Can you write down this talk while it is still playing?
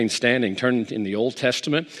Standing, turn in the Old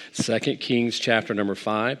Testament, 2 Kings chapter number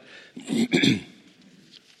 5.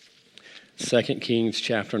 2 Kings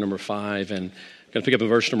chapter number 5, and I'm going to pick up in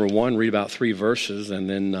verse number 1, read about 3 verses, and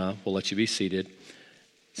then we'll let you be seated.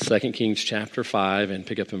 2 Kings chapter 5, and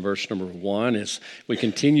pick up in verse number 1 as we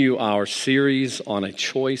continue our series on a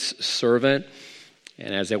choice servant.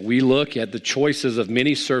 And as we look at the choices of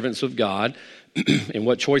many servants of God and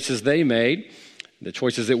what choices they made, the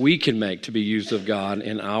choices that we can make to be used of God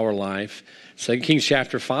in our life. 2 Kings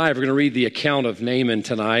chapter 5, we're going to read the account of Naaman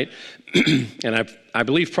tonight. And I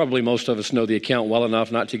believe probably most of us know the account well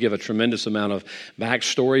enough not to give a tremendous amount of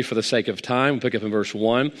backstory for the sake of time. We'll pick up in verse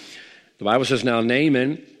 1. The Bible says, "Now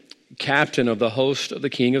Naaman, captain of the host of the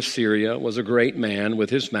king of Syria, was a great man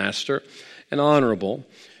with his master and honorable,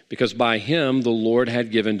 because by him the Lord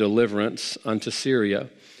had given deliverance unto Syria.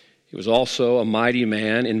 He was also a mighty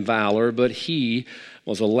man in valor, but he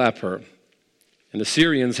was a leper. And the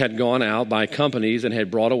Syrians had gone out by companies and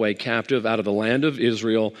had brought away captive out of the land of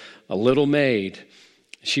Israel a little maid.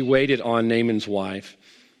 She waited on Naaman's wife.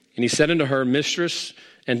 And he said unto her mistress,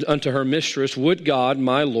 Would God,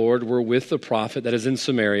 my Lord, were with the prophet that is in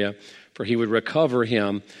Samaria, for he would recover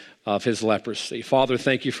him of his leprosy." Father,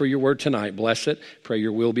 thank you for your word tonight. Bless it. Pray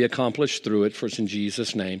your will be accomplished through it. For it's in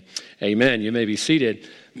Jesus' name. Amen. You may be seated.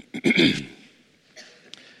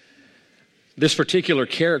 This particular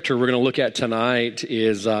character we're going to look at tonight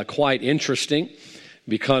is quite interesting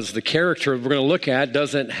because the character we're going to look at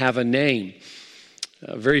doesn't have a name.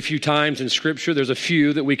 Very few times in Scripture, there's a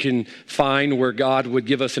few that we can find where God would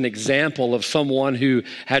give us an example of someone who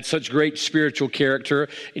had such great spiritual character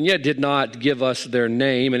and yet did not give us their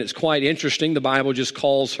name. And it's quite interesting. The Bible just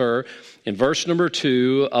calls her, in verse number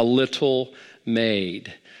 2, a little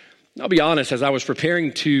maid. I'll be honest, as I was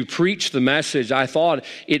preparing to preach the message, I thought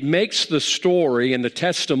it makes the story and the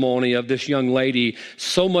testimony of this young lady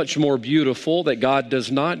so much more beautiful that God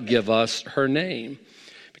does not give us her name.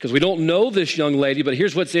 Because we don't know this young lady, but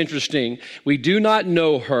here's what's interesting. We do not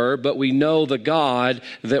know her, but we know the God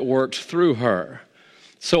that worked through her.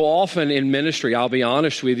 So often in ministry, I'll be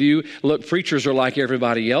honest with you, look, preachers are like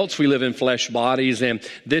everybody else. We live in flesh bodies, and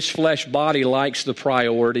this flesh body likes the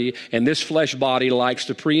priority, and this flesh body likes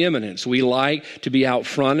the preeminence. We like to be out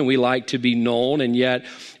front, and we like to be known, and yet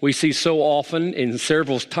we see so often in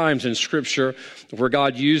several times in Scripture where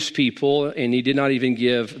God used people, and He did not even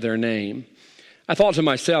give their name. I thought to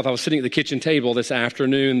myself, I was sitting at the kitchen table this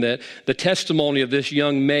afternoon, that the testimony of this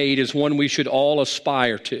young maid is one we should all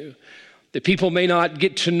aspire to. That people may not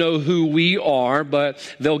get to know who we are, but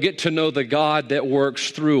they'll get to know the God that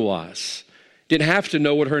works through us. Didn't have to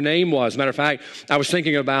know what her name was. Matter of fact, I was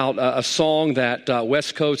thinking about a song that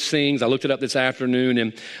West Coast sings. I looked it up this afternoon,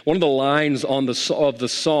 and one of the lines of the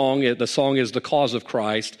song is "The Cause of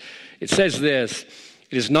Christ." It says this: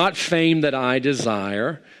 "It is not fame that I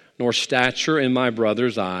desire, nor stature in my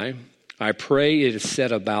brother's eye. I pray it is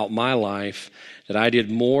said about my life that I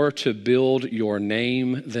did more to build your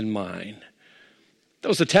name than mine." That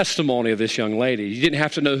was the testimony of this young lady. You didn't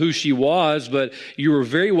have to know who she was, but you were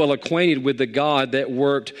very well acquainted with the God that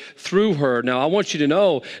worked through her. Now, I want you to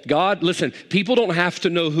know, listen, people don't have to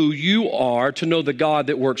know who you are to know the God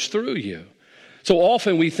that works through you. So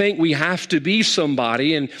often we think we have to be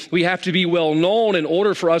somebody and we have to be well known in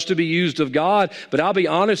order for us to be used of God. But I'll be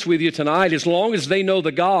honest with you tonight, as long as they know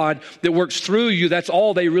the God that works through you, that's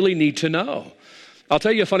all they really need to know. I'll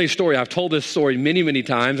tell you a funny story. I've told this story many, many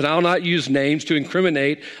times, and I'll not use names to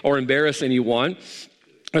incriminate or embarrass anyone.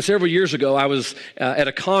 Several years ago, I was at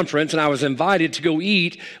a conference, and I was invited to go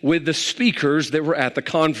eat with the speakers that were at the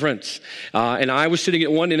conference. And I was sitting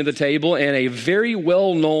at one end of the table, and a very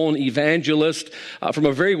well-known evangelist from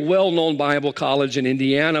a very well-known Bible college in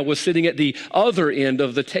Indiana was sitting at the other end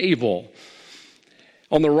of the table.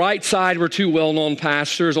 On the right side were 2 well-known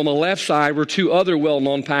pastors. On the left side were 2 other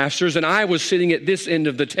well-known pastors. And I was sitting at this end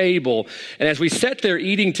of the table. And as we sat there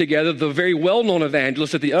eating together, the very well-known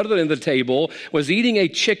evangelist at the other end of the table was eating a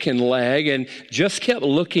chicken leg and just kept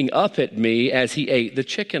looking up at me as he ate the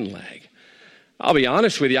chicken leg. I'll be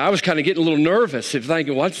honest with you, I was kind of getting a little nervous and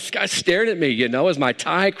thinking, what's this guy staring at me? Is my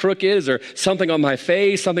tie crooked? Is there something on my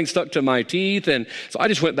face? Something stuck to my teeth? And so I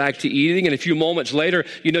just went back to eating. And a few moments later,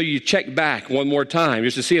 you check back one more time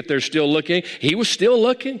just to see if they're still looking. He was still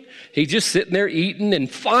looking. He just sitting there eating. And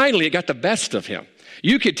finally, it got the best of him.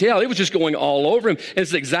 You could tell it was just going all over him.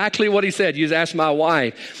 It's exactly what he said. You just asked my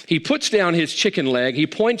wife. He puts down his chicken leg. He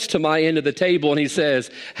points to my end of the table and he says,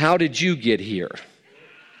 "How did you get here?"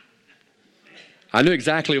 I knew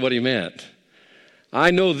exactly what he meant.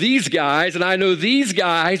 I know these guys and I know these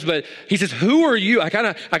guys, but he says, who are you? I kind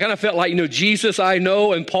of felt like, Jesus I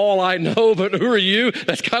know and Paul I know, but who are you?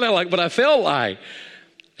 That's kind of like what I felt like.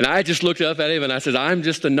 And I just looked up at him and I said, I'm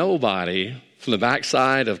just a nobody from the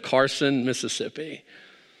backside of Carson, Mississippi.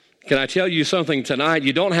 Can I tell you something tonight?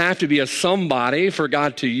 You don't have to be a somebody for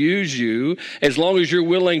God to use you, as long as you're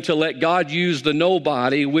willing to let God use the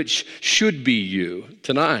nobody, which should be you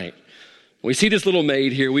tonight. We see this little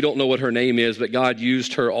maid here. We don't know what her name is, but God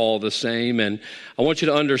used her all the same. And I want you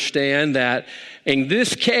to understand that in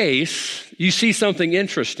this case, you see something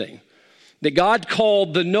interesting. That God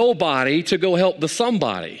called the nobody to go help the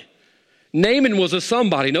somebody. Naaman was a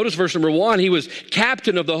somebody. Notice verse number 1. He was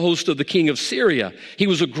captain of the host of the king of Syria. He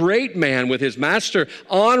was a great man with his master,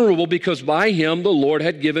 honorable because by him the Lord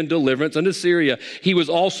had given deliverance unto Syria. He was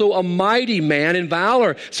also a mighty man in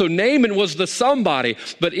valor. So Naaman was the somebody.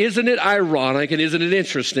 But isn't it ironic and isn't it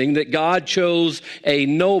interesting that God chose a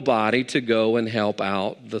nobody to go and help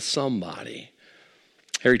out the somebody?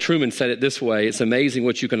 Harry Truman said it this way: it's amazing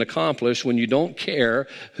what you can accomplish when you don't care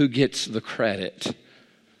who gets the credit.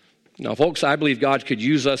 Now, folks, I believe God could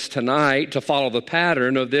use us tonight to follow the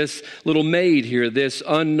pattern of this little maid here, this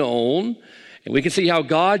unknown. And we can see how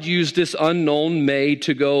God used this unknown maid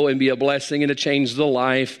to go and be a blessing and to change the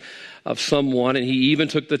life of someone. And he even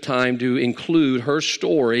took the time to include her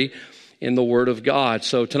story in the Word of God.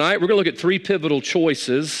 So tonight we're going to look at 3 pivotal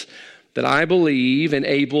choices that I believe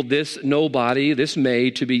enabled this nobody, this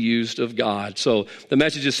maid, to be used of God. So the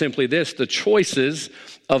message is simply this: the choices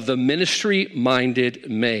of the ministry-minded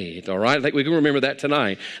maid. All right? I think we can remember that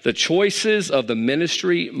tonight. The choices of the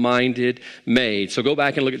ministry-minded maid. So go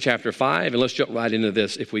back and look at chapter 5, and let's jump right into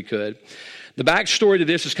this if we could. The backstory to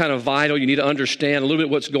this is kind of vital. You need to understand a little bit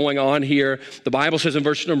what's going on here. The Bible says in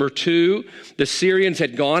verse number 2, the Syrians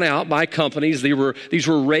had gone out by companies. These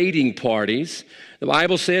were raiding parties. The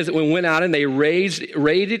Bible says that when we went out and they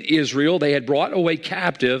raided Israel, they had brought away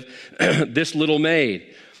captive this little maid.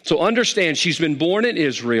 So understand, she's been born in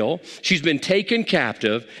Israel, she's been taken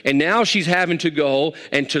captive, and now she's having to go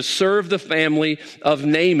and to serve the family of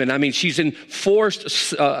Naaman. I mean, she's in forced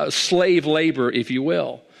slave labor, if you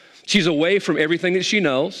will. She's away from everything that she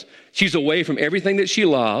knows. She's away from everything that she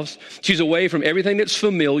loves. She's away from everything that's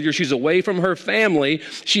familiar. She's away from her family.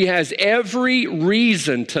 She has every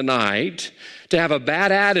reason tonight to have a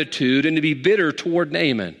bad attitude and to be bitter toward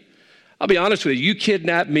Naaman. I'll be honest with you, you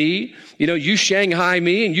kidnap me, you Shanghai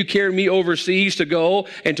me, and you carry me overseas to go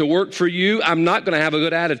and to work for you, I'm not going to have a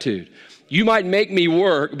good attitude. You might make me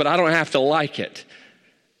work, but I don't have to like it.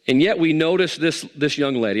 And yet we notice this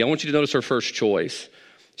young lady. I want you to notice her first choice.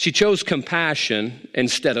 She chose compassion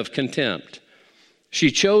instead of contempt.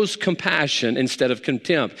 She chose compassion instead of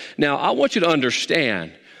contempt. Now, I want you to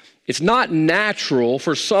understand, it's not natural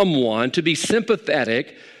for someone to be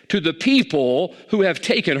sympathetic to the people who have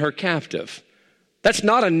taken her captive. That's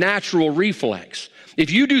not a natural reflex.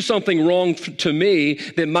 If you do something wrong to me,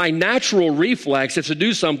 then my natural reflex is to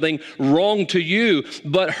do something wrong to you.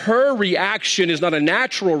 But her reaction is not a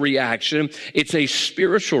natural reaction, it's a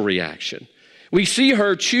spiritual reaction. We see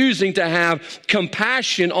her choosing to have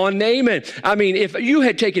compassion on Naaman. I mean, if you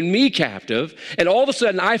had taken me captive and all of a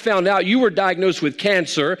sudden I found out you were diagnosed with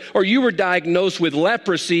cancer or you were diagnosed with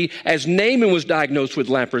leprosy as Naaman was diagnosed with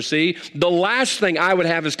leprosy, the last thing I would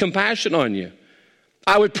have is compassion on you.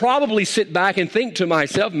 I would probably sit back and think to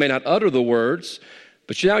myself, may not utter the words,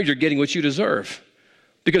 but now you're getting what you deserve.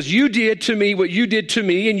 Because you did to me what you did to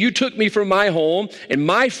me, and you took me from my home and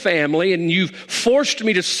my family, and you've forced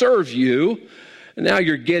me to serve you, and now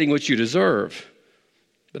you're getting what you deserve.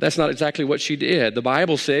 But that's not exactly what she did. The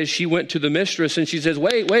Bible says she went to the mistress and she says,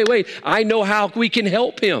 wait, I know how we can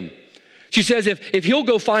help him. She says, if he'll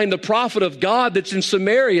go find the prophet of God that's in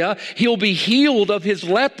Samaria, he'll be healed of his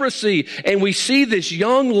leprosy. And we see this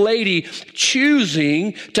young lady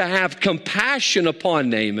choosing to have compassion upon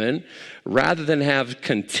Naaman rather than have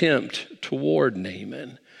contempt toward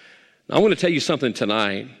Naaman. Now, I want to tell you something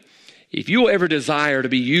tonight. If you will ever desire to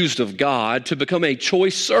be used of God, to become a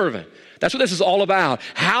choice servant, that's what this is all about.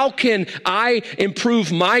 How can I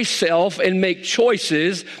improve myself and make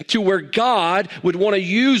choices to where God would want to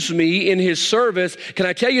use me in his service? Can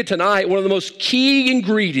I tell you tonight, one of the most key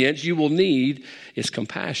ingredients you will need is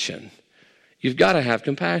compassion. You've got to have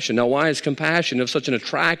compassion. Now, why is compassion of such an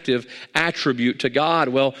attractive attribute to God?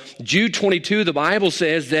 Well, Jude 22, the Bible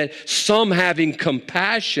says that some having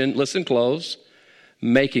compassion, listen close,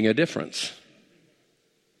 making a difference.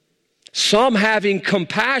 Some having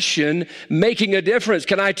compassion, making a difference.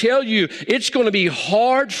 Can I tell you, it's going to be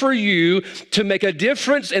hard for you to make a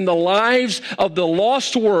difference in the lives of the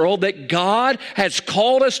lost world that God has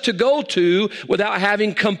called us to go to without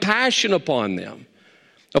having compassion upon them.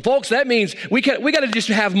 Now, folks, that means we got to just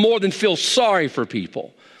have more than feel sorry for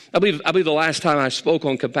people. I believe the last time I spoke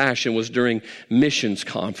on compassion was during missions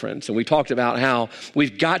conference, and we talked about how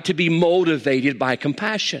we've got to be motivated by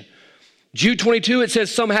compassion. Jude 22, it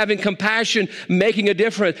says, some having compassion, making a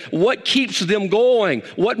difference. What keeps them going?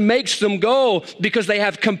 What makes them go? Because they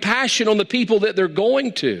have compassion on the people that they're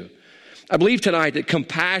going to. I believe tonight that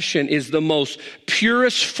compassion is the most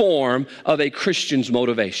purest form of a Christian's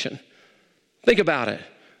motivation. Think about it.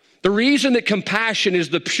 The reason that compassion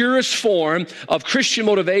is the purest form of Christian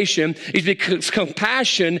motivation is because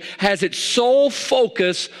compassion has its sole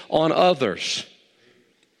focus on others.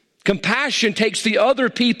 Compassion takes the other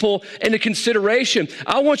people into consideration.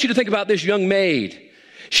 I want you to think about this young maid.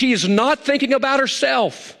 She is not thinking about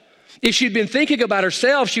herself. If she'd been thinking about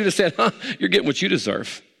herself, she would have said, you're getting what you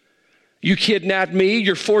deserve. You kidnapped me.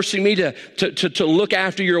 You're forcing me to look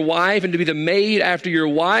after your wife and to be the maid after your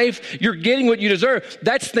wife. You're getting what you deserve.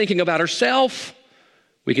 That's thinking about herself.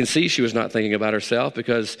 We can see she was not thinking about herself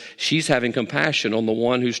because she's having compassion on the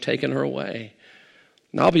one who's taken her away.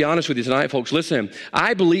 Now, I'll be honest with you tonight, folks. Listen,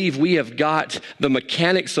 I believe we have got the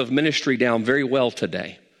mechanics of ministry down very well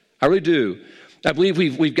today. I really do. I believe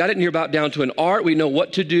we've got it in here about down to an art. We know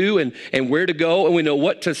what to do and where to go, and we know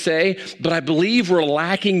what to say. But I believe we're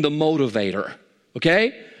lacking the motivator,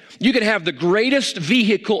 okay? You can have the greatest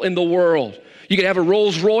vehicle in the world. You can have a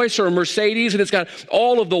Rolls Royce or a Mercedes, and it's got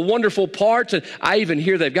all of the wonderful parts. And I even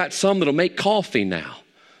hear they've got some that'll make coffee now.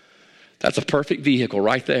 That's a perfect vehicle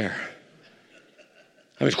right there.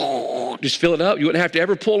 I mean, just fill it up. You wouldn't have to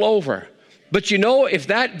ever pull over. But you know, if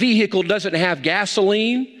that vehicle doesn't have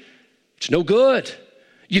gasoline, it's no good.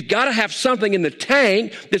 You've got to have something in the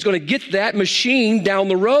tank that's going to get that machine down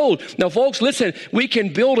the road. Now, folks, listen, we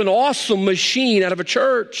can build an awesome machine out of a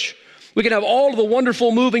church. We can have all of the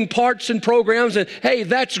wonderful moving parts and programs, and hey,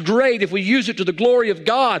 that's great if we use it to the glory of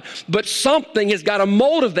God. But something has got to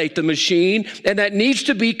motivate the machine, and that needs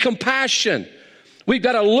to be compassion. We've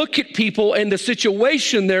got to look at people and the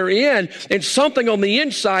situation they're in, and something on the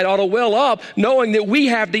inside ought to well up, knowing that we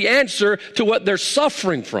have the answer to what they're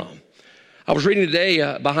suffering from. I was reading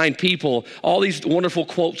today behind people, all these wonderful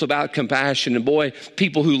quotes about compassion, and boy,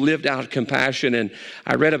 people who lived out compassion. And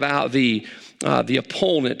I read about the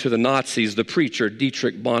opponent to the Nazis, the preacher,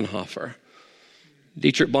 Dietrich Bonhoeffer.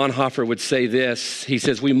 Dietrich Bonhoeffer would say this. He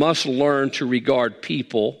says, we must learn to regard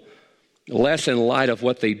people less in light of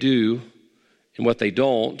what they do and what they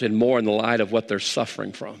don't, and more in the light of what they're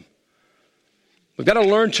suffering from. We've got to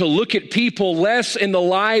learn to look at people less in the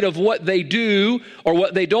light of what they do or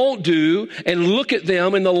what they don't do, and look at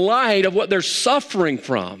them in the light of what they're suffering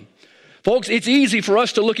from. Folks, it's easy for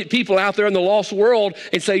us to look at people out there in the lost world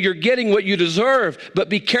and say, you're getting what you deserve. But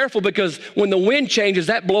be careful, because when the wind changes,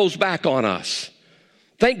 that blows back on us.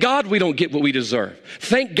 Thank God we don't get what we deserve.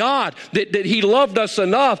 Thank God that He loved us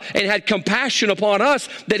enough and had compassion upon us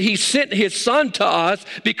that He sent His Son to us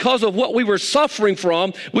because of what we were suffering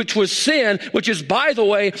from, which was sin, which is, by the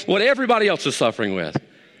way, what everybody else is suffering with.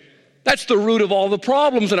 That's the root of all the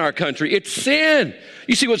problems in our country. It's sin.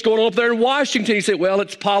 You see what's going on up there in Washington. You say, well,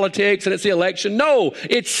 it's politics and it's the election. No,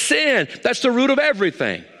 it's sin. That's the root of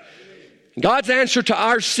everything. God's answer to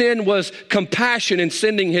our sin was compassion in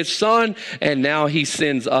sending His Son, and now He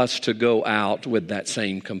sends us to go out with that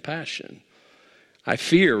same compassion. I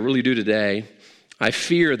fear, really do today, I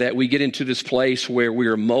fear that we get into this place where we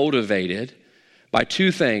are motivated by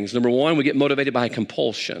two things. Number one, we get motivated by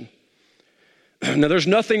compulsion. Now, there's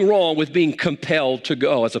nothing wrong with being compelled to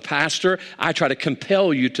go. As a pastor, I try to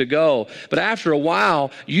compel you to go. But after a while,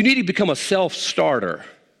 you need to become a self-starter.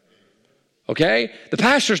 Okay? The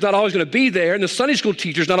pastor's not always going to be there, and the Sunday school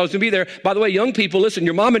teacher's not always going to be there. By the way, young people, listen,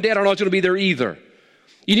 your mom and dad aren't always going to be there either.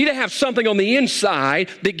 You need to have something on the inside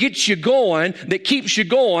that gets you going, that keeps you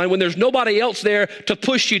going when there's nobody else there to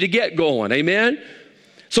push you to get going. Amen?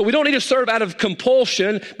 So we don't need to serve out of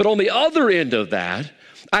compulsion, but on the other end of that,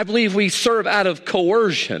 I believe we serve out of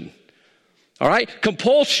coercion. All right?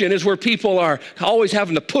 Compulsion is where people are always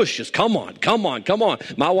having to push us. Come on, come on, come on.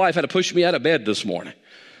 My wife had to push me out of bed this morning.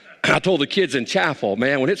 I told the kids in chapel,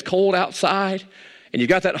 man, when it's cold outside and you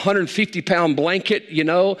got that 150-pound blanket, you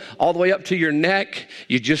know, all the way up to your neck,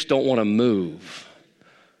 you just don't want to move.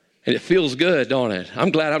 And it feels good, don't it?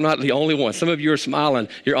 I'm glad I'm not the only one. Some of you are smiling.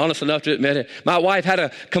 You're honest enough to admit it. My wife had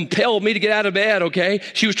to compel me to get out of bed, okay?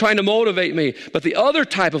 She was trying to motivate me. But the other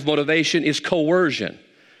type of motivation is coercion.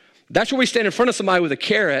 That's where we stand in front of somebody with a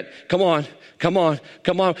carrot. Come on, come on,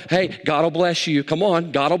 come on. Hey, God will bless you. Come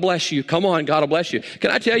on, God will bless you. Come on, God will bless you. Can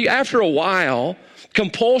I tell you, after a while,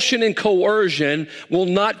 compulsion and coercion will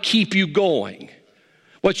not keep you going.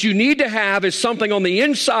 What you need to have is something on the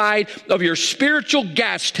inside of your spiritual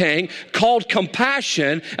gas tank called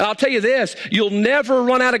compassion. And I'll tell you this, you'll never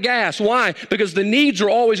run out of gas. Why? Because the needs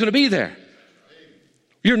are always going to be there.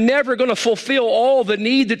 You're never going to fulfill all the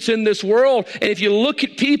need that's in this world. And if you look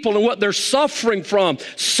at people and what they're suffering from,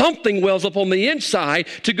 something wells up on the inside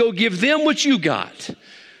to go give them what you got.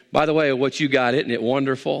 By the way, what you got, isn't it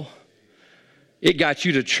wonderful? It got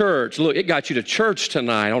you to church. Look, it got you to church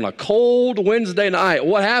tonight on a cold Wednesday night.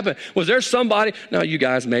 What happened? Was there somebody? No, you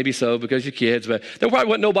guys, maybe so because you're kids, but there probably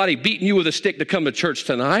wasn't nobody beating you with a stick to come to church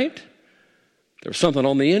tonight. There was something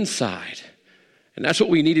on the inside. And that's what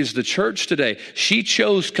we need is the church today. She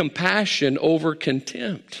chose compassion over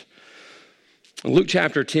contempt. In Luke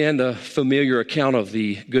chapter 10, the familiar account of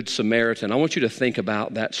the Good Samaritan, I want you to think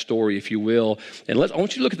about that story, if you will. And I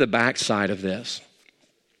want you to look at the backside of this.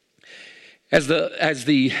 As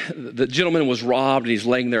the gentleman was robbed and he's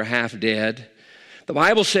laying there half dead, the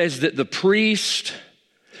Bible says that the priest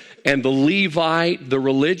and the Levite, the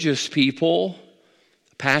religious people,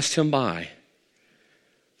 passed him by.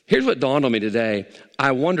 Here's what dawned on me today.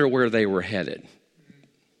 I wonder where they were headed.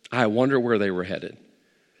 I wonder where they were headed.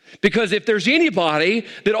 Because if there's anybody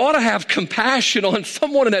that ought to have compassion on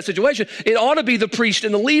someone in that situation, it ought to be the priest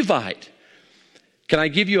and the Levite. Can I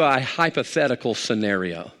give you a hypothetical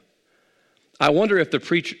scenario? I wonder if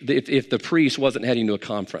the priest wasn't heading to a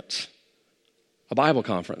conference, a Bible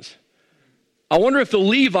conference. I wonder if the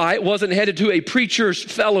Levite wasn't headed to a preacher's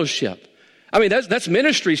fellowship. I mean, that's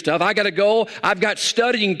ministry stuff. I got to go. I've got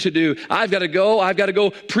studying to do. I've got to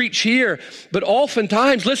go preach here. But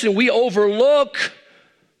oftentimes, listen, we overlook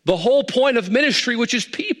the whole point of ministry, which is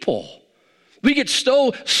people. We get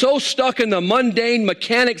so stuck in the mundane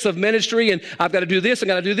mechanics of ministry, and I've got to do this, I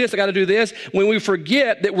got to do this, I got to do this, when we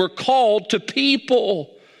forget that we're called to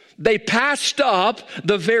people. They passed up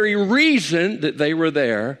the very reason that they were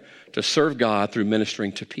there to serve God through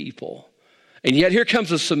ministering to people. And yet here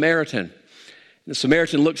comes a Samaritan. The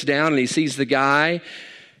Samaritan looks down and he sees the guy.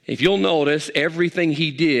 If you'll notice, everything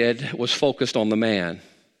he did was focused on the man.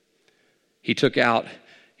 He took out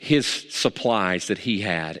his supplies that he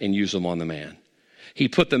had and used them on the man. He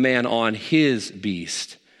put the man on his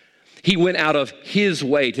beast. He went out of his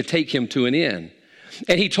way to take him to an inn.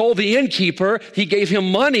 And he told the innkeeper, he gave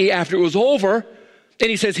him money after it was over. And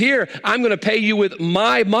he says, here, I'm going to pay you with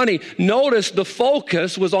my money. Notice the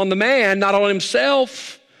focus was on the man, not on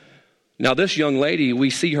himself. Now, this young lady, we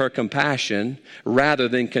see her compassion rather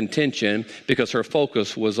than contention because her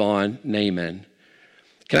focus was on Naaman.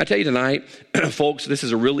 Can I tell you tonight, folks, this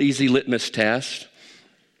is a real easy litmus test.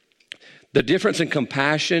 The difference in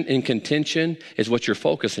compassion and contention is what you're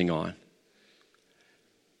focusing on.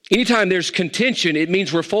 Anytime there's contention, it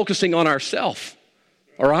means we're focusing on ourselves.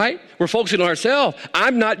 All right? We're focusing on ourselves.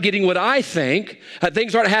 I'm not getting what I think.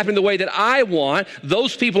 Things aren't happening the way that I want.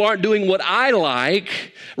 Those people aren't doing what I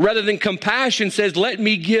like. Rather than compassion says, let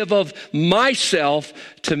me give of myself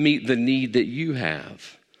to meet the need that you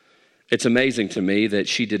have. It's amazing to me that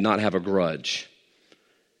she did not have a grudge.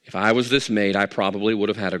 If I was this maid, I probably would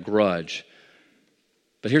have had a grudge.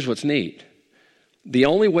 But here's what's neat. The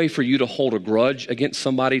only way for you to hold a grudge against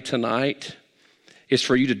somebody tonight is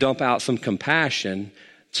for you to dump out some compassion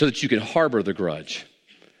so that you can harbor the grudge.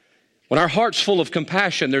 When our heart's full of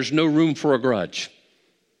compassion, there's no room for a grudge.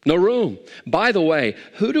 No room. By the way,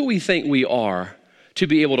 who do we think we are to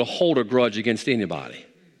be able to hold a grudge against anybody?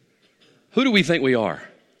 Who do we think we are?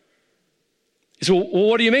 So, well,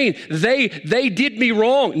 what do you mean? They did me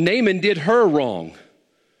wrong. Naaman did her wrong.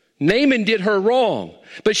 Naaman did her wrong.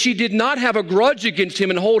 But she did not have a grudge against him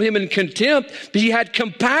and hold him in contempt. But he had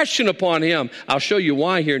compassion upon him. I'll show you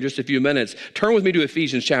why here in just a few minutes. Turn with me to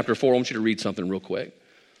Ephesians chapter 4. I want you to read something real quick.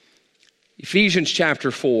 Ephesians chapter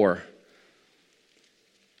 4.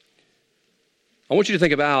 I want you to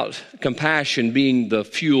think about compassion being the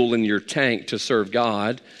fuel in your tank to serve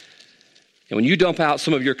God. And when you dump out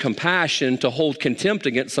some of your compassion to hold contempt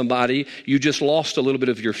against somebody, you just lost a little bit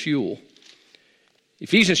of your fuel.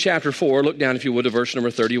 Ephesians chapter 4, look down if you would to verse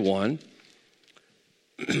number 31.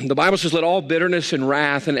 The Bible says, let all bitterness and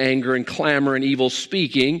wrath and anger and clamor and evil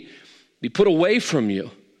speaking be put away from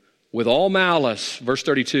you with all malice. Verse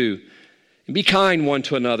 32. And be kind one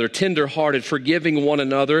to another, tender-hearted, forgiving one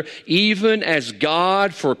another, even as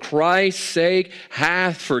God for Christ's sake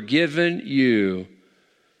hath forgiven you.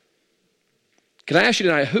 Can I ask you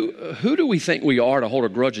tonight, who do we think we are to hold a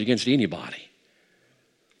grudge against anybody?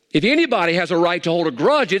 If anybody has a right to hold a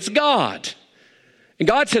grudge, it's God. And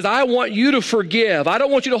God says, I want you to forgive. I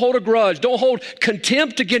don't want you to hold a grudge. Don't hold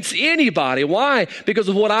contempt against anybody. Why? Because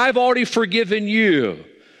of what I've already forgiven you.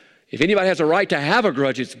 If anybody has a right to have a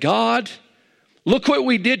grudge, it's God. Look what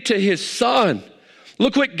we did to his son.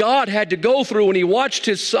 Look what God had to go through when he watched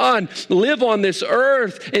his son live on this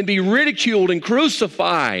earth and be ridiculed and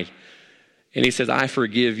crucified. And he says, I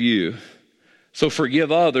forgive you. So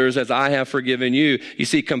forgive others as I have forgiven you. You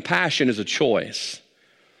see, compassion is a choice.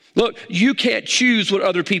 Look, you can't choose what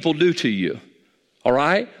other people do to you, all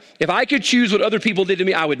right? If I could choose what other people did to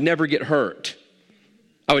me, I would never get hurt.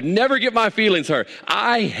 I would never get my feelings hurt.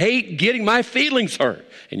 I hate getting my feelings hurt.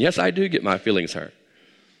 And yes, I do get my feelings hurt.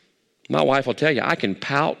 My wife will tell you, I can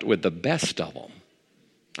pout with the best of them.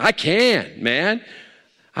 I can, man.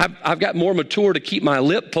 I've got more mature to keep my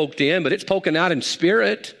lip poked in, but it's poking out in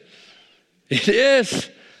spirit. It is.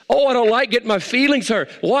 Oh, I don't like getting my feelings hurt.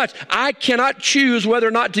 Watch, I cannot choose whether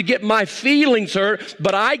or not to get my feelings hurt,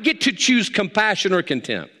 but I get to choose compassion or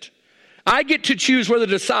contempt. I get to choose whether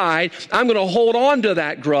to decide I'm going to hold on to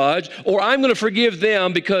that grudge or I'm going to forgive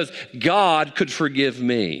them because God could forgive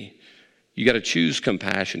me. You got to choose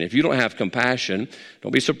compassion. If you don't have compassion,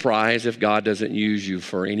 don't be surprised if God doesn't use you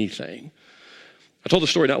for anything. I told the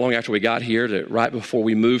story not long after we got here that right before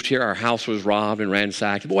we moved here, our house was robbed and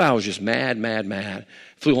ransacked. Boy, I was just mad.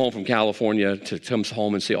 Flew home from California to come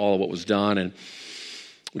home and see all of what was done. And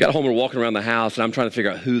we got home and we're walking around the house, and I'm trying to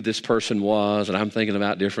figure out who this person was, and I'm thinking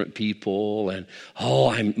about different people, and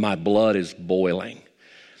my blood is boiling.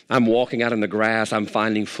 I'm walking out in the grass. I'm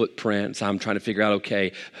finding footprints. I'm trying to figure out,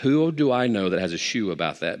 okay, who do I know that has a shoe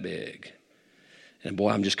about that big? And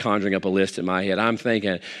boy, I'm just conjuring up a list in my head. I'm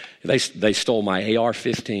thinking, they stole my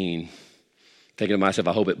AR-15. Thinking to myself,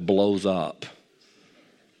 I hope it blows up.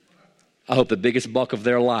 I hope the biggest buck of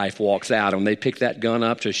their life walks out. And when they pick that gun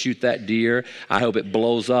up to shoot that deer, I hope it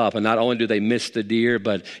blows up. And not only do they miss the deer,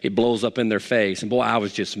 but it blows up in their face. And boy, I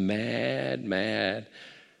was just mad.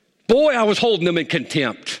 Boy, I was holding them in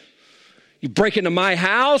contempt. You break into my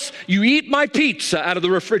house, you eat my pizza out of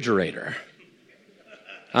the refrigerator.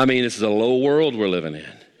 I mean, this is a low world we're living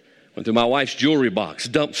in. Went through my wife's jewelry box,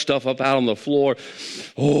 dumped stuff up out on the floor.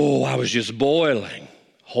 Oh, I was just boiling,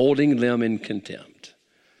 holding them in contempt.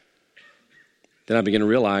 Then I began to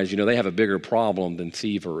realize, they have a bigger problem than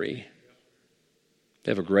thievery.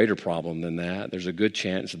 They have a greater problem than that. There's a good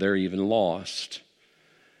chance they're even lost.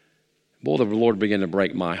 Boy, the Lord began to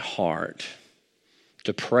break my heart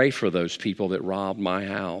to pray for those people that robbed my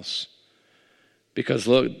house. Because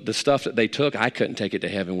look, the stuff that they took, I couldn't take it to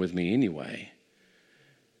heaven with me anyway.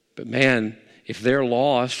 But man, if they're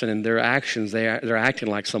lost and in their actions, they're acting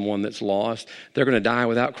like someone that's lost, they're going to die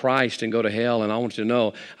without Christ and go to hell. And I want you to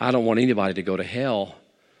know, I don't want anybody to go to hell.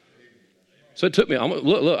 So it took me,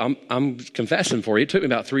 I'm confessing for you, it took me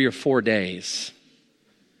about 3 or 4 days.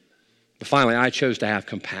 But finally, I chose to have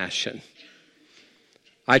compassion.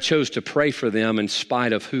 I chose to pray for them in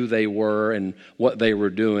spite of who they were and what they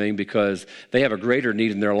were doing because they have a greater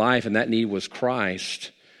need in their life, and that need was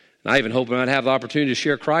Christ. And I even hoped I'd have the opportunity to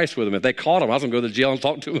share Christ with them. If they caught them, I was going to go to jail and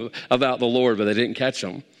talk to them about the Lord, but they didn't catch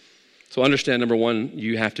them. So understand, number one,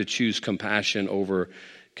 you have to choose compassion over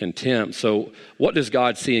contempt. So what does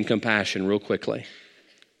God see in compassion, real quickly?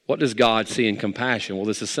 What does God see in compassion? Well,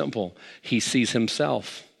 this is simple. He sees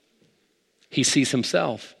himself. He sees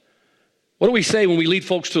himself. What do we say when we lead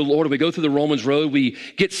folks to the Lord and we go through the Romans road? We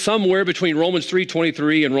get somewhere between Romans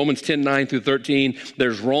 3:23 and Romans 10:9 through 13.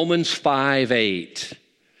 There's Romans 5:8.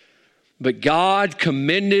 But God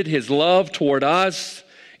commended his love toward us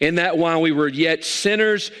in that while we were yet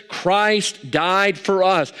sinners, Christ died for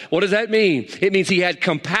us. What does that mean? It means he had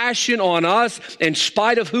compassion on us in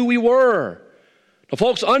spite of who we were. Now,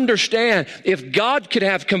 folks, understand, if God could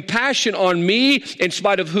have compassion on me in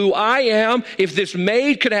spite of who I am, if this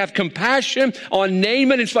maid could have compassion on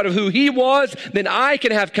Naaman in spite of who he was, then I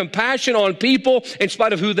can have compassion on people in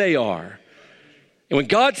spite of who they are. And when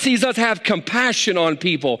God sees us have compassion on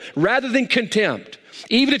people rather than contempt,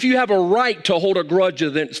 even if you have a right to hold a grudge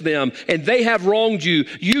against them and they have wronged you,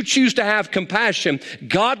 you choose to have compassion.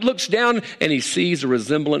 God looks down and he sees a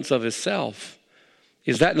resemblance of himself.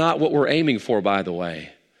 Is that not what we're aiming for, by the way?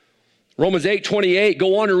 Romans 8:28,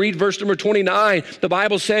 go on and read verse number 29. The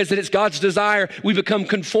Bible says that it's God's desire we become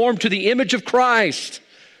conformed to the image of Christ,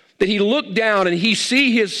 that he look down and he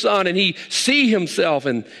see his son and he see himself,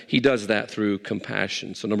 and he does that through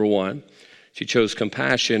compassion. So number one, she chose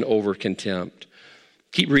compassion over contempt.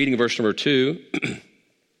 Keep reading verse number 3. The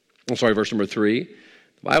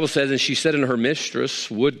Bible says, and she said unto her mistress,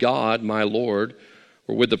 would God, my Lord,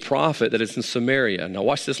 or with the prophet that is in Samaria. Now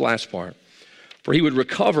watch this last part. for he would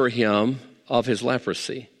recover him of his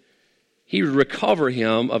leprosy. He would recover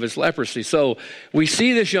him of his leprosy. So we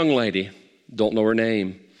see this young lady, don't know her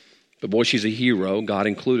name, but boy, she's a hero. God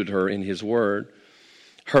included her in his word.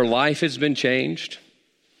 Her life has been changed.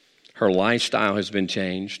 Her lifestyle has been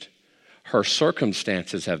changed. Her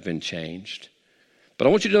circumstances have been changed. But I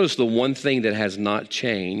want you to notice the one thing that has not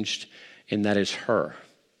changed, and that is her.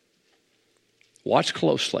 Watch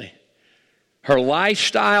closely. Her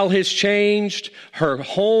lifestyle has changed. Her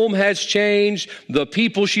home has changed. The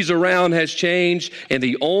people she's around has changed. And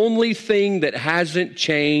the only thing that hasn't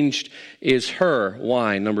changed is her.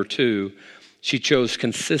 Why? Number two, she chose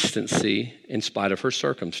consistency in spite of her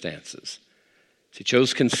circumstances. She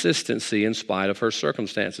chose consistency in spite of her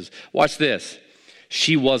circumstances. Watch this.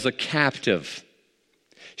 She was a captive.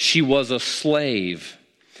 She was a slave.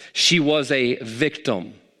 She was a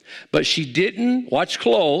victim. But she didn't, watch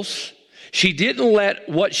close, she didn't let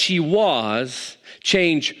what she was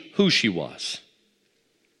change who she was.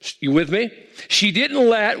 You with me? She didn't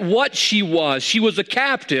let what she was. She was a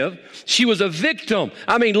captive. She was a victim.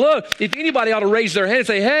 I mean, look, if anybody ought to raise their hand and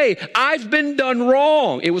say, hey, I've been done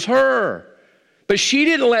wrong, it was her. But she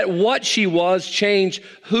didn't let what she was change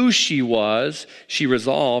who she was. She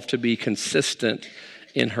resolved to be consistent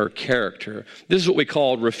in her character. This is what we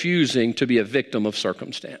call refusing to be a victim of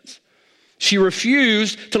circumstance. She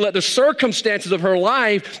refused to let the circumstances of her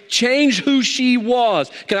life change who she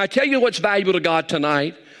was. Can I tell you what's valuable to God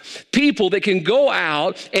tonight? People that can go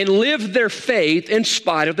out and live their faith in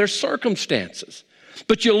spite of their circumstances.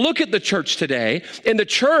 But you look at the church today, and the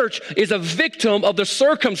church is a victim of the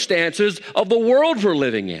circumstances of the world we're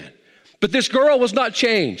living in. But this girl was not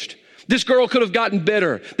changed. This girl could have gotten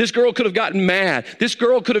bitter. This girl could have gotten mad. This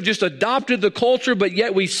girl could have just adopted the culture, but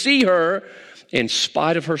yet we see her, in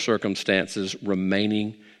spite of her circumstances,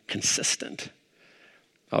 remaining consistent.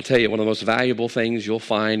 I'll tell you, one of the most valuable things you'll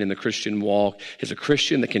find in the Christian walk is a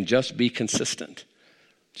Christian that can just be consistent.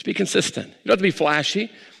 Just be consistent. You don't have to be flashy.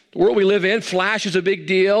 The world we live in, flash is a big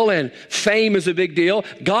deal and fame is a big deal.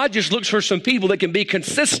 God just looks for some people that can be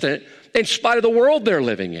consistent in spite of the world they're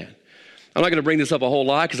living in. I'm not going to bring this up a whole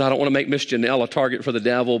lot because I don't want to make Miss Janelle a target for the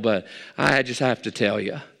devil, but I just have to tell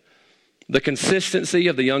you, the consistency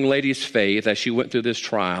of the young lady's faith as she went through this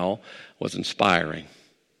trial was inspiring.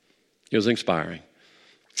 It was inspiring.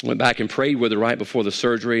 I went back and prayed with her right before the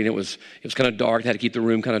surgery, and it was kind of dark. I had to keep the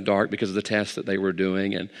room kind of dark because of the tests that they were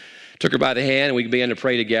doing, and took her by the hand, and we began to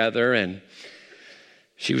pray together, and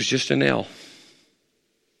she was just Janelle.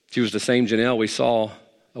 She was the same Janelle we saw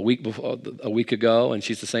a week ago, and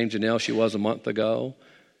she's the same Janelle she was a month ago.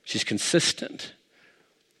 She's consistent.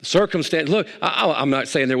 The circumstance, look, I'm not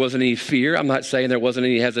saying there wasn't any fear. I'm not saying there wasn't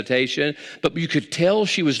any hesitation, but you could tell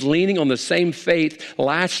she was leaning on the same faith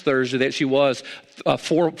last Thursday that she was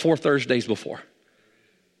four Thursdays before.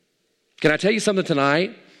 Can I tell you something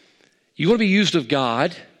tonight? You want to be used of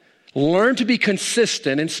God, learn to be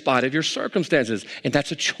consistent in spite of your circumstances, and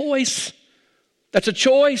that's a choice. That's a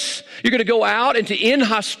choice. You're going to go out into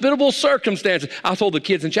inhospitable circumstances. I told the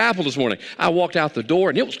kids in chapel this morning, I walked out the door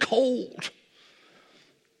and it was cold.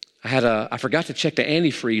 I forgot to check the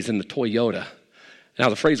antifreeze in the Toyota. And I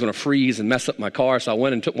was afraid it was going to freeze and mess up my car, so I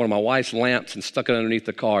went and took one of my wife's lamps and stuck it underneath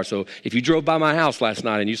the car. So if you drove by my house last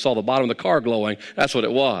night and you saw the bottom of the car glowing, that's what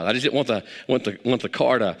it was. I just didn't want the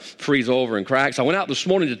car to freeze over and crack. So I went out this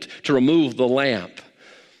morning to remove the lamp.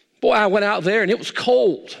 Boy, I went out there and it was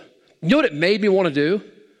cold. You know what it made me want to do?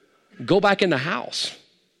 Go back in the house.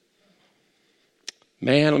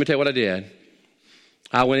 Man, let me tell you what I did.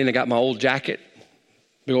 I went in and got my old jacket,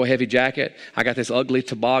 big old heavy jacket. I got this ugly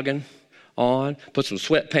toboggan on, put some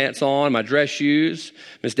sweatpants on, my dress shoes.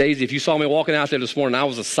 Miss Daisy, if you saw me walking out there this morning, I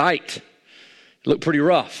was a sight. It looked pretty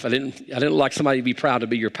rough. I didn't look like somebody to be proud to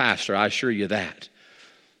be your pastor, I assure you that.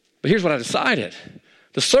 But here's what I decided.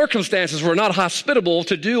 The circumstances were not hospitable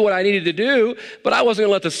to do what I needed to do, but I wasn't going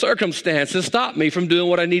to let the circumstances stop me from doing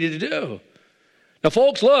what I needed to do. Now,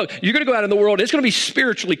 folks, look, you're going to go out in the world, it's going to be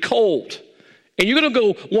spiritually cold. And you're going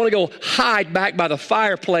to want to go hide back by the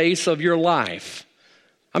fireplace of your life.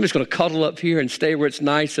 I'm just going to cuddle up here and stay where it's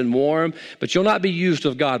nice and warm, but you'll not be used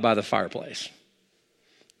of God by the fireplace.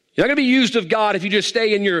 You're not going to be used of God if you just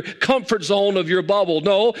stay in your comfort zone of your bubble.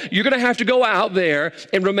 No, you're going to have to go out there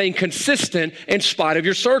and remain consistent in spite of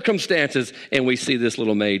your circumstances. And we see this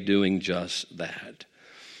little maid doing just that.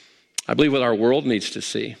 I believe what our world needs to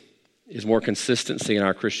see is more consistency in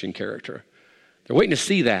our Christian character. They're waiting to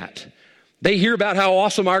see that. They hear about how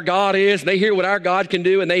awesome our God is, and they hear what our God can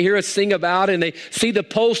do, and they hear us sing about it, and they see the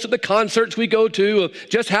posts at the concerts we go to of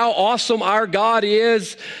just how awesome our God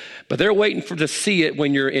is. But they're waiting to see it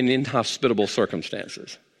when you're in inhospitable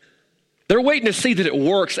circumstances. They're waiting to see that it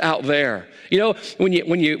works out there. You know, when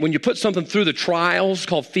you put something through the trials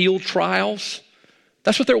called field trials,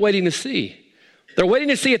 that's what they're waiting to see. They're waiting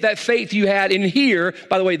to see if that faith you had in here,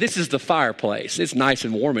 by the way, this is the fireplace. It's nice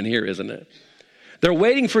and warm in here, isn't it? They're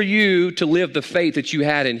waiting for you to live the faith that you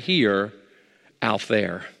had in here out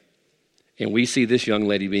there. And we see this young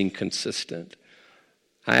lady being consistent.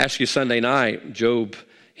 I asked you Sunday night, Job,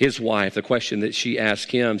 his wife, the question that she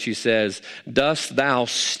asked him, she says, dost thou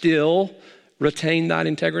still retain thine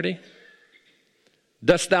integrity?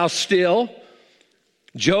 Dost thou still?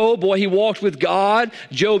 Job, boy, he walked with God.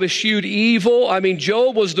 Job eschewed evil. I mean,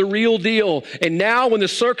 Job was the real deal. And now when the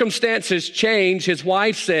circumstances change, his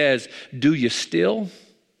wife says, do you still?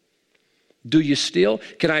 Do you still?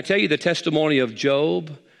 Can I tell you the testimony of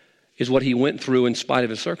Job is what he went through in spite of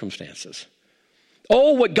his circumstances.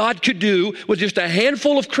 Oh, what God could do with just a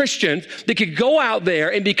handful of Christians that could go out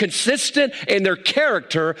there and be consistent in their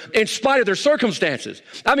character in spite of their circumstances.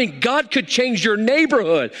 I mean, God could change your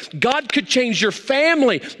neighborhood. God could change your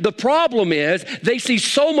family. The problem is they see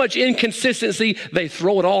so much inconsistency, they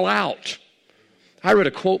throw it all out. I read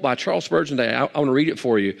a quote by Charles Spurgeon today. I want to read it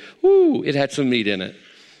for you. Ooh, it had some meat in it.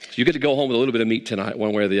 So you get to go home with a little bit of meat tonight,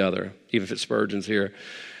 one way or the other, even if it's Spurgeon's here.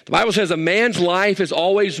 The Bible says a man's life is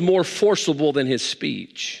always more forcible than his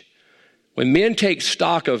speech. When men take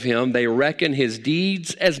stock of him, they reckon his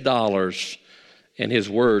deeds as dollars and his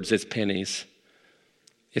words as pennies.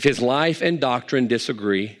 If his life and doctrine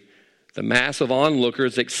disagree, the mass of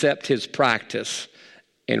onlookers accept his practice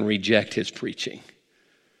and reject his preaching.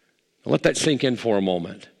 Now let that sink in for a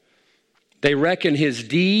moment. They reckon his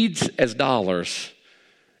deeds as dollars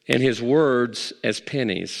and his words as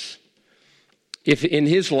pennies. If in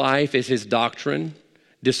his life is his doctrine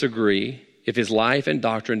disagree, if his life and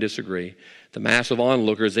doctrine disagree, the mass of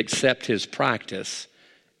onlookers accept his practice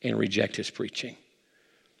and reject his preaching.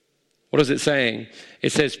 What is it saying?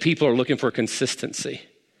 It says people are looking for consistency.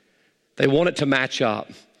 They want it to match up.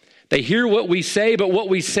 They hear what we say, but what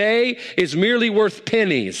we say is merely worth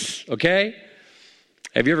pennies, okay?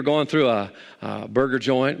 Have you ever gone through a burger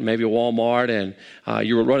joint, maybe a Walmart, and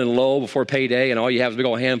you were running low before payday, and all you have is a big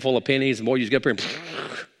old handful of pennies, and boy, you just get up here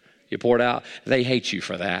and you pour it out. They hate you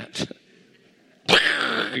for that.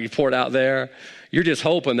 You pour it out there. You're just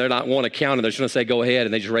hoping they're not want to count it. They're just going to say, go ahead,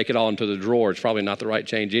 and they just rake it all into the drawer. It's probably not the right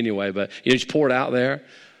change anyway, but you just pour it out there.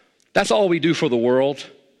 That's all we do for the world.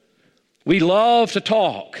 We love to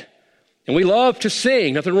talk, and we love to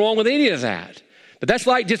sing. Nothing wrong with any of that. But that's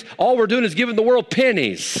like just all we're doing is giving the world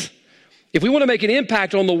pennies. If we want to make an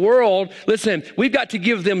impact on the world, listen, we've got to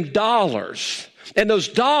give them dollars. And those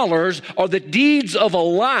dollars are the deeds of a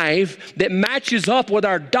life that matches up with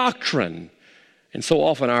our doctrine. And so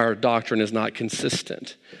often our doctrine is not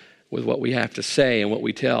consistent with what we have to say and what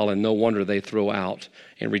we tell, and no wonder they throw out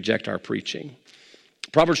and reject our preaching.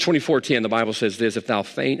 Proverbs 24:10, the Bible says this, if thou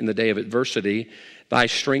faint in the day of adversity, thy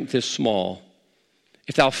strength is small.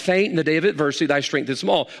 If thou faint in the day of adversity, thy strength is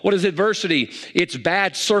small. What is adversity? It's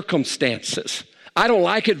bad circumstances. I don't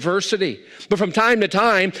like adversity. But from time to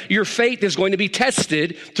time, your faith is going to be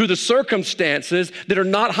tested through the circumstances that are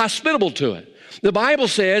not hospitable to it. The Bible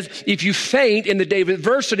says, if you faint in the day of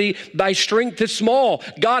adversity, thy strength is small.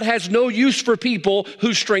 God has no use for people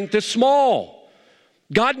whose strength is small.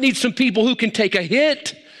 God needs some people who can take a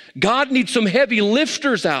hit. God needs some heavy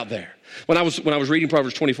lifters out there. When I was reading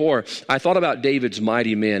Proverbs 24, I thought about David's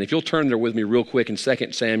mighty men. If you'll turn there with me real quick in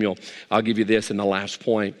 2 Samuel, I'll give you this in the last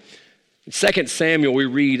point. In 2 Samuel, we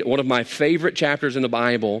read one of my favorite chapters in the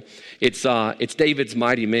Bible. It's David's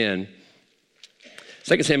mighty men.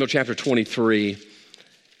 2 Samuel chapter 23.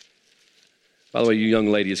 By the way, you young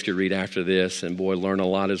ladies could read after this and boy, learn a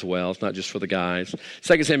lot as well. It's not just for the guys.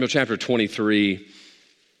 2 Samuel chapter 23.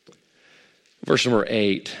 Verse number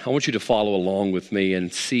 8, I want you to follow along with me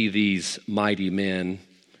and see these mighty men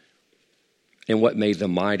and what made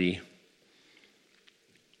them mighty.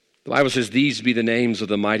 The Bible says, these be the names of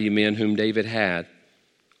the mighty men whom David had.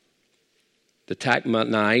 The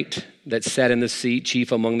Tachmonite that sat in the seat,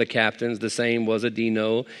 chief among the captains, the same was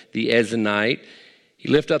Adino, the Ezonite. He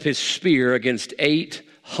lifted up his spear against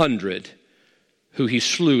 800 who he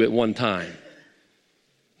slew at one time.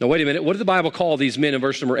 Now, wait a minute. What did the Bible call these men in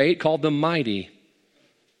verse number 8? Called them mighty.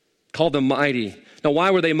 Called them mighty. Now, why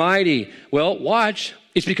were they mighty? Well, watch.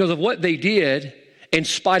 It's because of what they did in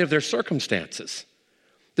spite of their circumstances.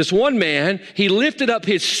 This one man, he lifted up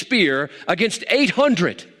his spear against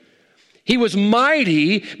 800. He was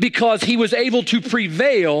mighty because he was able to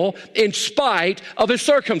prevail in spite of his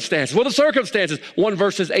circumstances. What are the circumstances? 1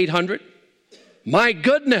 versus 800. My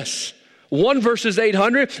goodness. 1 versus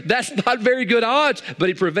 800, that's not very good odds, but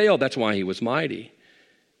he prevailed. That's why he was mighty.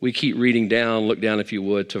 We keep reading down. Look down, if you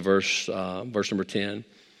would, to verse number 10.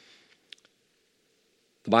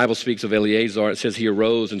 The Bible speaks of Eleazar. It says he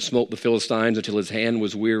arose and smote the Philistines until his hand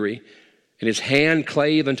was weary, and his hand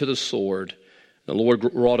clave unto the sword. The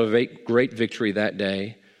Lord wrought a great victory that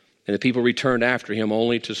day, and the people returned after him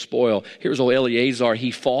only to spoil. Here's old Eleazar.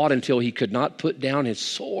 He fought until he could not put down his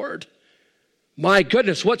sword. My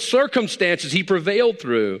goodness, what circumstances he prevailed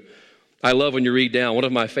through. I love when you read down. One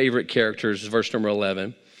of my favorite characters is verse number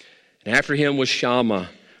 11. And after him was Shammah,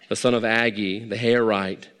 the son of Agee, the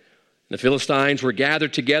Harite. The Philistines were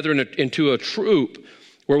gathered together into a troop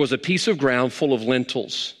where was a piece of ground full of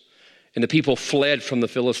lentils. And the people fled from the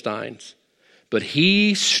Philistines. But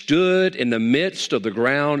he stood in the midst of the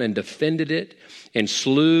ground and defended it and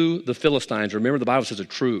slew the Philistines. Remember, the Bible says a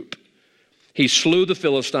troop. He slew the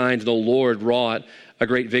Philistines, and the Lord wrought a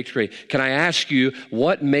great victory. Can I ask you,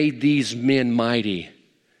 what made these men mighty?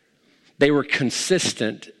 They were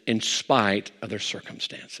consistent in spite of their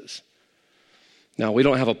circumstances. Now, we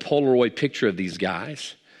don't have a Polaroid picture of these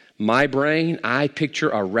guys. My brain, I picture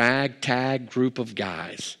a ragtag group of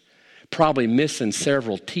guys, probably missing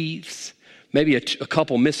several teeth, maybe a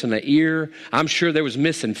couple missing an ear. I'm sure there was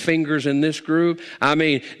missing fingers in this group. I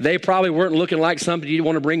mean, they probably weren't looking like something you'd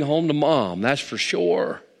want to bring home to mom, that's for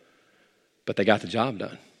sure. But they got the job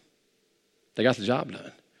done. They got the job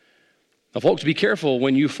done. Now, folks, be careful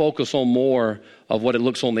when you focus on more of what it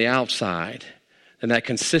looks on the outside than that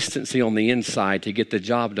consistency on the inside to get the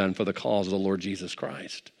job done for the cause of the Lord Jesus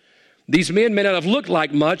Christ. These men may not have looked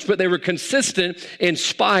like much, but they were consistent in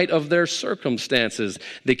spite of their circumstances.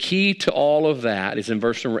 The key to all of that is in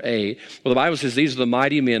verse number 8. Well, the Bible says these are the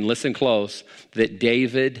mighty men, listen close, that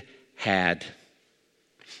David had.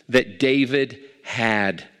 That David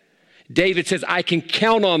had. David says, I can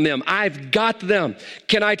count on them. I've got them.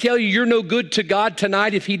 Can I tell you, you're no good to God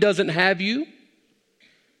tonight if he doesn't have you?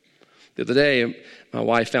 The other day, my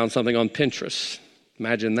wife found something on Pinterest.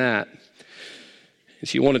 Imagine that. And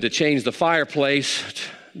she wanted to change the fireplace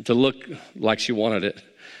to look like she wanted it.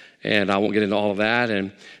 And I won't get into all of that.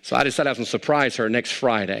 And so I decided I was going to surprise her next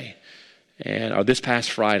Friday, or this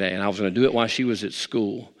past Friday. And I was going to do it while she was at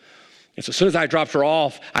school. And so as soon as I dropped her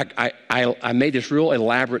off, I made this real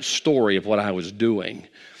elaborate story of what I was doing.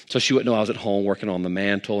 So she wouldn't know I was at home working on the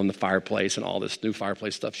mantle and the fireplace and all this new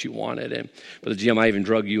fireplace stuff she wanted. And Brother Jim, I even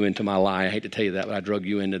drug you into my lie. I hate to tell you that, but I drug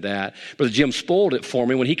you into that. Brother Jim spoiled it for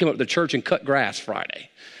me when he came up to the church and cut grass Friday.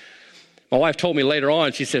 My wife told me later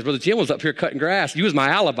on, she says, Brother Jim was up here cutting grass. You was my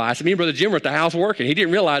alibi. I said, me and Brother Jim were at the house working. He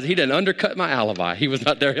didn't realize he didn't undercut my alibi. He was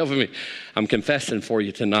not there helping me. I'm confessing for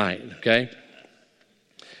you tonight, okay?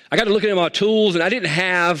 I got to look at my tools, and I didn't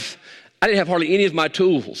have hardly any of my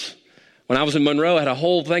tools. When I was in Monroe, I had a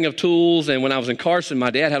whole thing of tools, and when I was in Carson,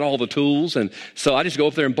 my dad had all the tools, and so I just go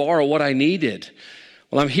up there and borrow what I needed.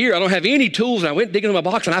 Well, I'm here, I don't have any tools, and I went digging in my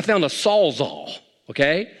box, and I found a Sawzall,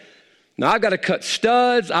 okay? Now, I've got to cut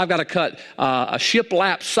studs, I've got to cut a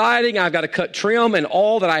shiplap siding, I've got to cut trim, and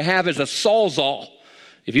all that I have is a Sawzall.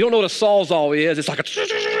 If you don't know what a Sawzall is, it's like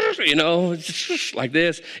it's like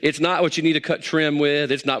this. It's not what you need to cut trim with,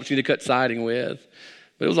 it's not what you need to cut siding with,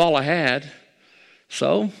 but it was all I had,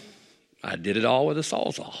 so I did it all with a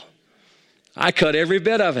Sawzall. I cut every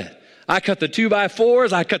bit of it. I cut the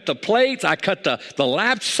 2x4s, I cut the plates, I cut the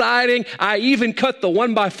lap siding, I even cut the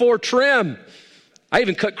 1x4 trim. I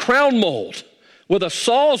even cut crown mold with a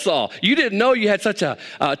Sawzall. You didn't know you had such a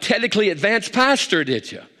technically advanced pastor,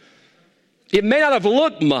 did you? It may not have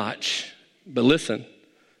looked much, but listen,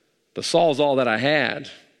 the Sawzall that I had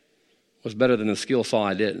was better than the skill saw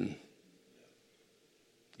I didn't.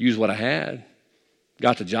 Use what I had.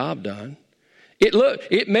 Got the job done.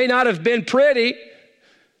 It may not have been pretty,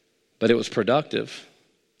 but it was productive.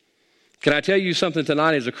 Can I tell you something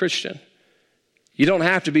tonight as a Christian? You don't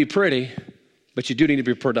have to be pretty, but you do need to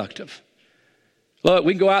be productive. Look,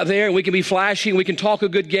 we can go out there and we can be flashy and we can talk a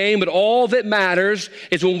good game, but all that matters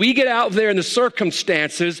is when we get out there in the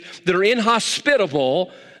circumstances that are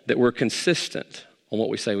inhospitable, that we're consistent on what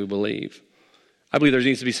we say we believe. I believe there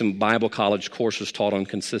needs to be some Bible college courses taught on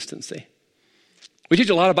consistency. We teach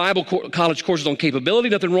a lot of Bible college courses on capability,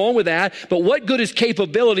 nothing wrong with that, but what good is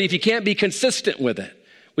capability if you can't be consistent with it?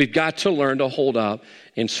 We've got to learn to hold up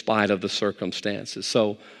in spite of the circumstances.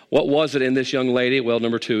 So what was it in this young lady? Well,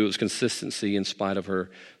 number 2, it was consistency in spite of her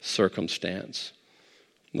circumstance.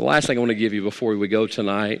 And the last thing I want to give you before we go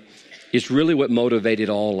tonight is really what motivated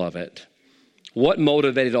all of it. What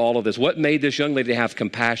motivated all of this? What made this young lady have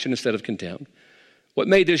compassion instead of contempt? What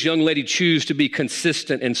made this young lady choose to be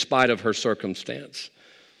consistent in spite of her circumstance?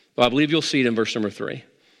 Well, I believe you'll see it in verse number 3.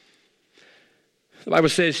 The Bible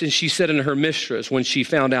says, and she said unto her mistress, when she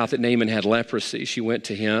found out that Naaman had leprosy, she went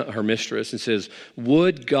to her mistress and says,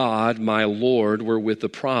 would God my Lord were with the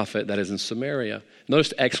prophet that is in Samaria. Notice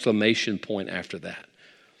the exclamation point after that.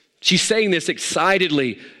 She's saying this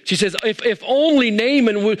excitedly. She says, if only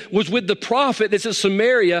Naaman was with the prophet that's in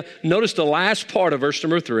Samaria. Notice the last part of verse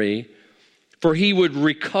number 3, for he would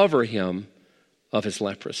recover him of his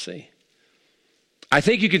leprosy. I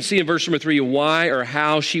think you can see in verse number 3 why or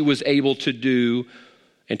how she was able to do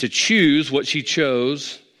and to choose what she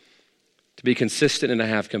chose, to be consistent and to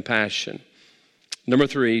have compassion. Number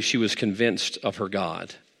 3, she was convinced of her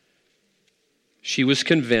God. She was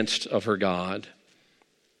convinced of her God.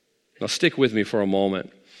 Now stick with me for a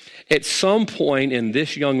moment. At some point in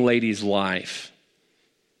this young lady's life,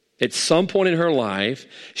 at some point in her life,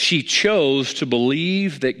 she chose to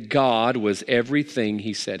believe that God was everything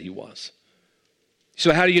he said he was.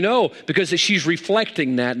 So how do you know? Because she's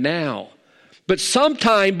reflecting that now. But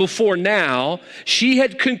sometime before now, she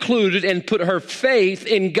had concluded and put her faith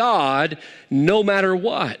in God no matter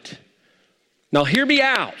what. Now hear me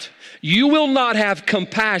out. You will not have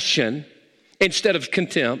compassion instead of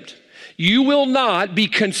contempt. You will not be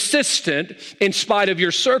consistent in spite of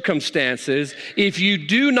your circumstances if you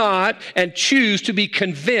do not and choose to be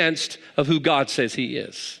convinced of who God says he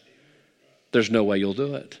is. There's no way you'll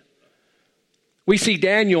do it. We see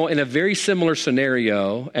Daniel in a very similar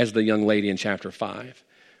scenario as the young lady in chapter 5.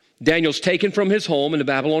 Daniel's taken from his home in the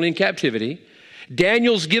Babylonian captivity.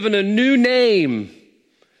 Daniel's given a new name,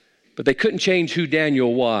 but they couldn't change who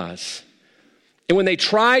Daniel was. And when they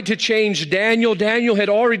tried to change Daniel, Daniel had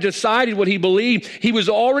already decided what he believed. He was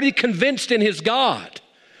already convinced in his God.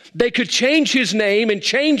 They could change his name and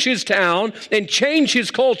change his town and change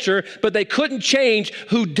his culture, but they couldn't change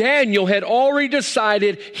who Daniel had already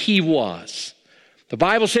decided he was. The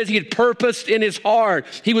Bible says he had purposed in his heart.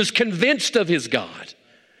 He was convinced of his God.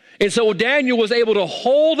 And so Daniel was able to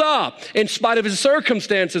hold up in spite of his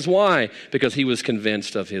circumstances. Why? Because he was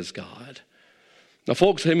convinced of his God. Now,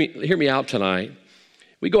 folks, hear me out tonight.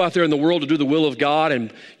 We go out there in the world to do the will of God,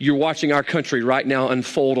 and you're watching our country right now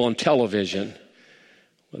unfold on television.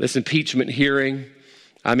 This impeachment hearing,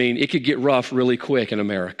 it could get rough really quick in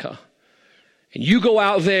America. And you go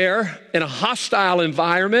out there in a hostile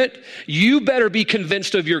environment, you better be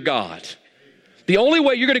convinced of your God. The only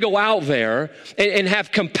way you're going to go out there and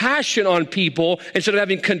have compassion on people instead of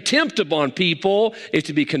having contempt upon people is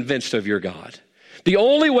to be convinced of your God. The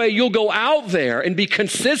only way you'll go out there and be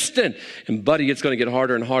consistent, and buddy, it's going to get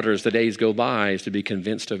harder and harder as the days go by, is to be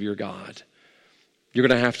convinced of your God. You're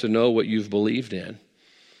going to have to know what you've believed in.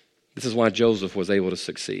 This is why Joseph was able to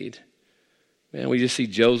succeed. Man, we just see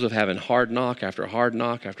Joseph having hard knock after hard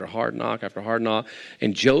knock after hard knock after hard knock.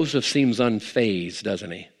 And Joseph seems unfazed,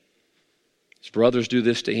 doesn't he? His brothers do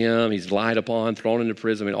this to him. He's lied upon, thrown into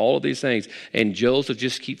prison. All of these things. And Joseph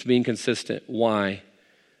just keeps being consistent. Why?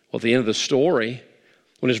 Well, at the end of the story,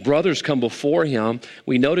 when his brothers come before him,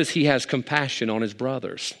 we notice he has compassion on his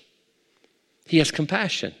brothers. He has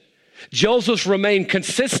compassion. Joseph remained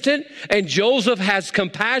consistent, and Joseph has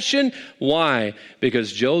compassion. Why?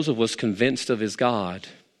 Because Joseph was convinced of his God.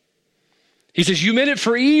 He says, you meant it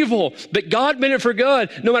for evil, but God meant it for good.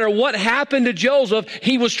 No matter what happened to Joseph,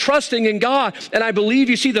 he was trusting in God. And I believe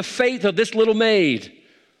you see the faith of this little maid.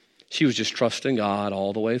 She was just trusting God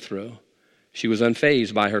all the way through. She was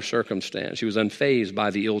unfazed by her circumstance. She was unfazed by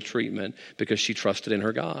the ill treatment because she trusted in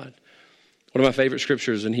her God. One of my favorite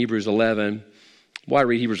scriptures in Hebrews 11, I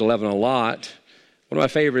read Hebrews 11 a lot. One of my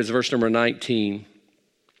favorites is verse number 19.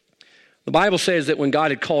 The Bible says that when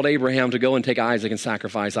God had called Abraham to go and take Isaac and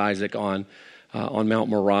sacrifice Isaac on Mount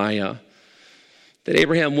Moriah, that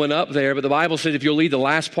Abraham went up there, but the Bible says, if you'll read the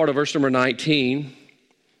last part of verse number 19,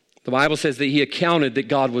 the Bible says that he accounted that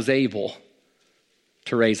God was able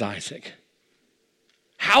to raise Isaac.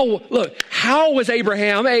 How was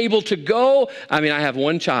Abraham able to go? I have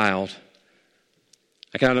one child.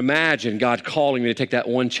 I cannot imagine God calling me to take that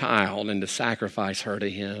one child and to sacrifice her to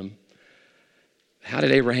him. How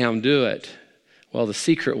did Abraham do it? Well, the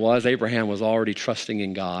secret was Abraham was already trusting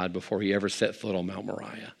in God before he ever set foot on Mount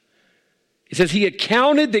Moriah. He says he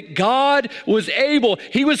accounted that God was able.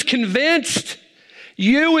 He was convinced.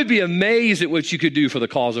 You would be amazed at what you could do for the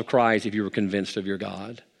cause of Christ if you were convinced of your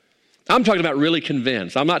God. I'm talking about really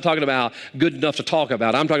convinced. I'm not talking about good enough to talk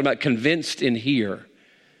about. I'm talking about convinced in here.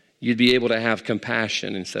 You'd be able to have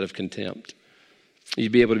compassion instead of contempt.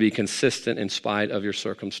 You'd be able to be consistent in spite of your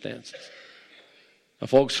circumstances. Now,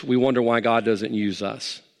 folks, we wonder why God doesn't use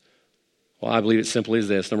us. Well, I believe it simply is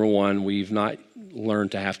this. Number one, we've not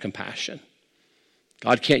learned to have compassion.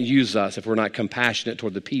 God can't use us if we're not compassionate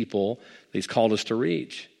toward the people that he's called us to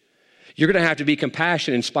reach. You're going to have to be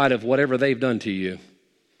compassionate in spite of whatever they've done to you.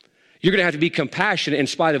 You're going to have to be compassionate in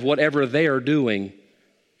spite of whatever they are doing.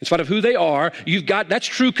 In spite of who they are, that's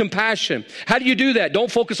true compassion. How do you do that?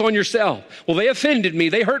 Don't focus on yourself. Well, they offended me.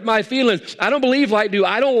 They hurt my feelings. I don't believe like you.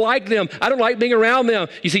 I don't like them. I don't like being around them.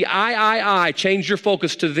 You see, I. Change your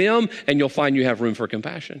focus to them, and you'll find you have room for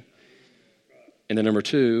compassion. And then number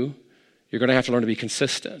two, you're going to have to learn to be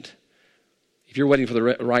consistent. If you're waiting for the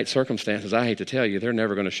right circumstances, I hate to tell you, they're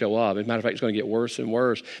never going to show up. As a matter of fact, it's going to get worse and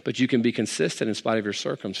worse. But you can be consistent in spite of your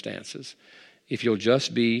circumstances if you'll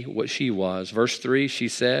just be what she was. Verse 3, she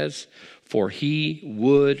says, for he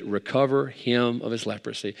would recover him of his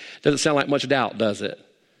leprosy. Doesn't sound like much doubt, does it?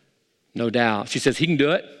 No doubt. She says, he can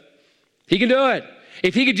do it. He can do it.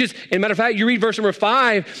 If he could just, as a matter of fact, you read verse number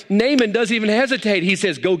 5, Naaman doesn't even hesitate. He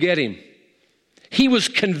says, go get him. He was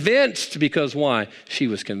convinced because why? She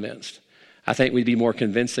was convinced. I think we'd be more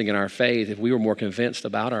convincing in our faith if we were more convinced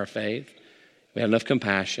about our faith. We had enough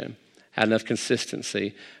compassion, had enough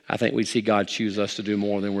consistency. I think we'd see God choose us to do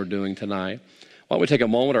more than we're doing tonight. Why don't we take a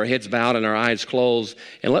moment, our heads bowed and our eyes closed,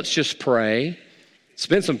 and let's just pray.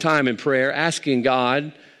 Spend some time in prayer, asking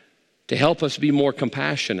God to help us be more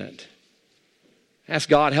compassionate. Ask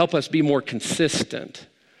God, help us be more consistent.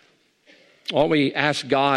 Why don't we ask God